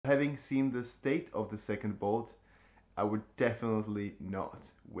having seen the state of the second bolt, I would definitely not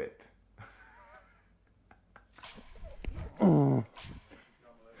whip.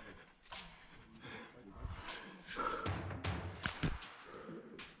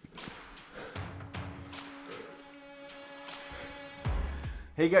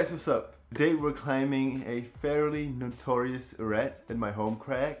 Hey guys, what's up? Today we're climbing a fairly notorious arête at my home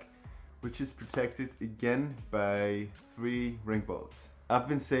crag, which is protected again by 3 ring bolts. I've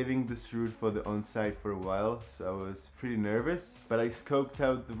been saving this route for the on-site for a while, so I was pretty nervous, but I scoped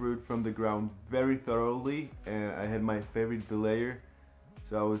out the route from the ground very thoroughly and I had my favorite belayer,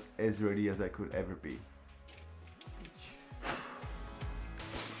 so I was as ready as I could ever be.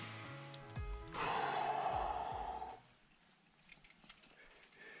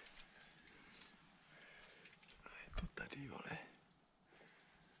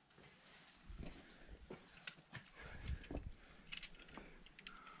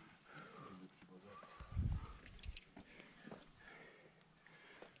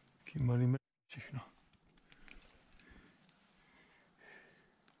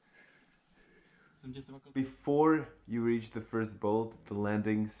 Before you reach the first bolt, the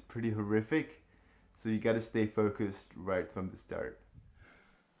landing's pretty horrific, so you gotta stay focused right from the start.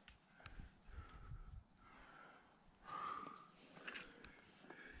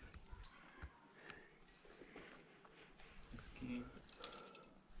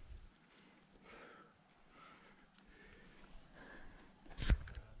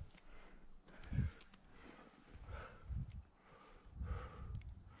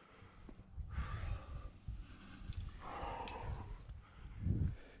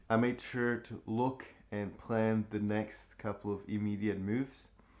 I made sure to look and plan the next couple of immediate moves,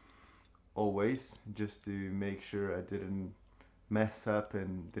 always, just to make sure I didn't mess up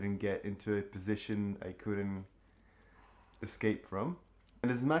and didn't get into a position I couldn't escape from. And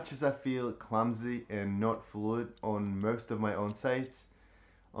as much as I feel clumsy and not fluid on most of my on-sites,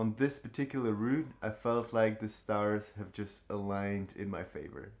 on this particular route I felt like the stars have just aligned in my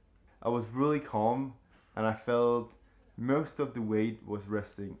favor. I was really calm and I felt most of the weight was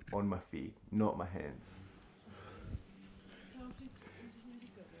resting on my feet, not my hands.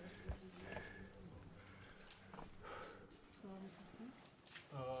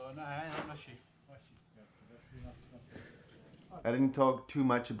 I didn't talk too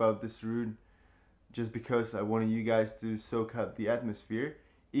much about this route just because I wanted you guys to soak up the atmosphere.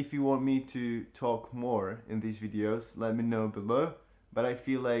 If you want me to talk more in these videos, let me know below, but I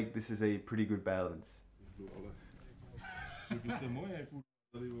feel like this is a pretty good balance.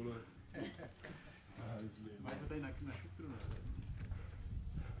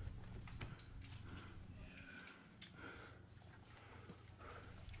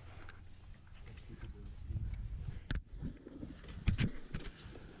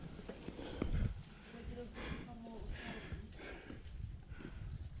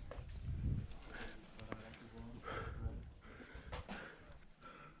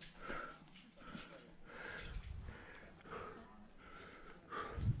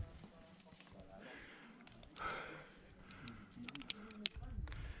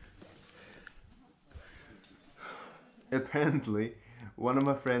 Apparently, one of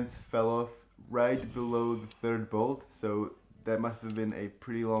my friends fell off right below the third bolt, so that must have been a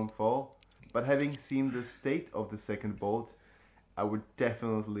pretty long fall. But having seen the state of the second bolt, I would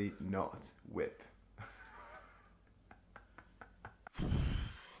definitely not whip.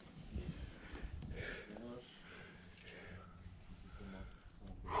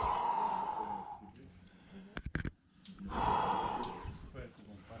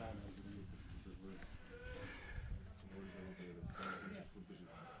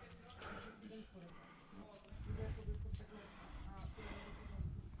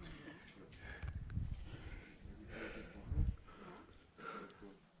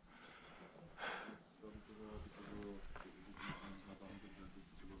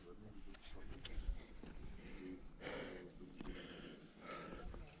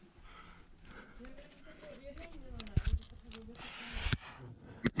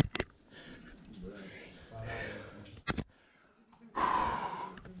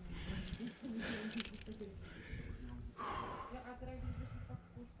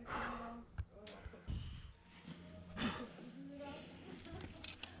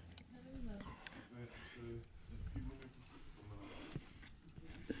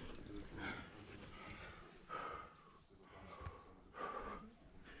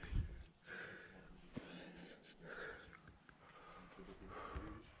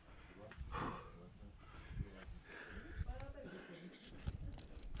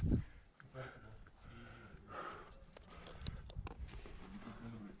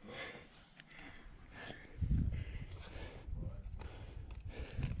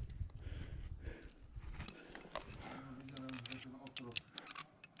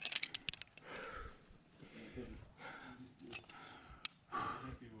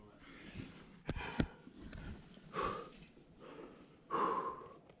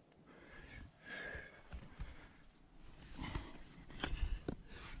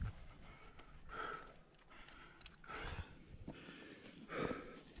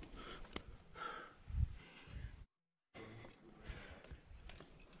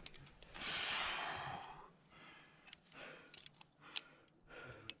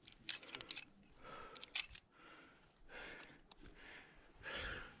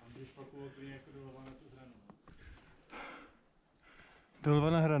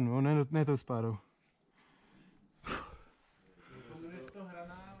 Doleva na hranu, ne tou spádou.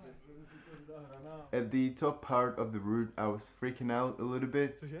 At the top part of the route I was freaking out a little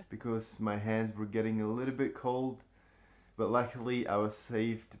bit because my hands were getting a little bit cold, but luckily I was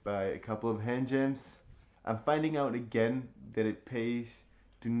saved by a couple of hand jams. I'm finding out again that it pays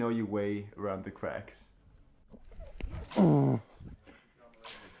to know your way around the cracks.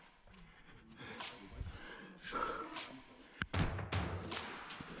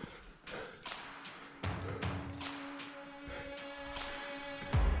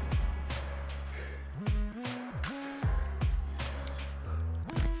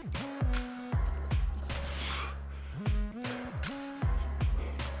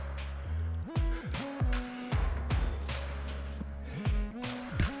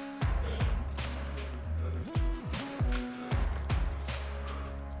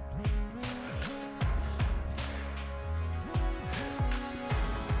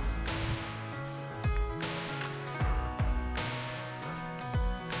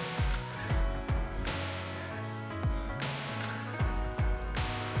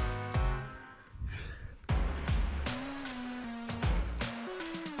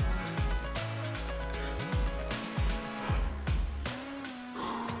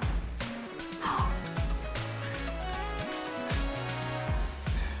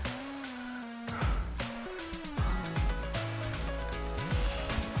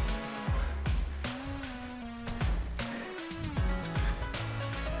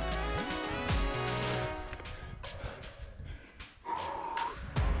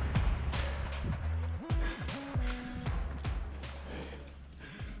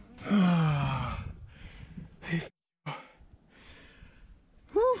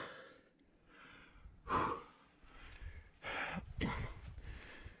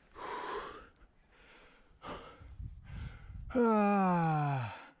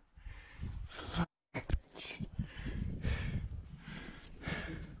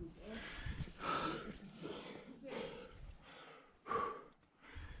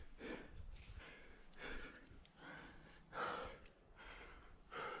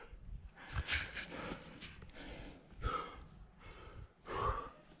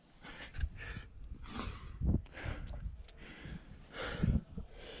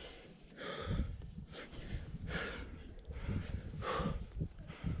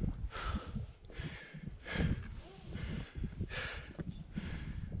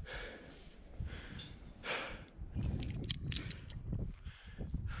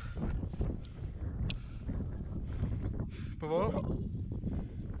 Povol?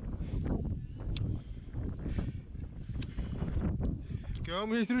 Jo,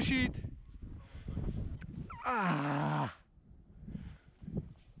 můžeš zrušit.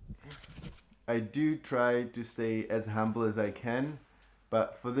 I do try to stay as humble as I can,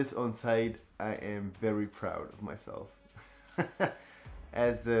 but for this on-site I am very proud of myself.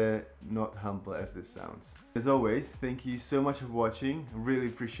 As not humble as this sounds. As always, thank you so much for watching, really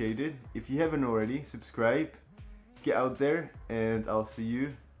appreciate it. If you haven't already, subscribe, get out there, and I'll see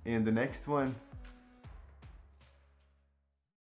you in the next one.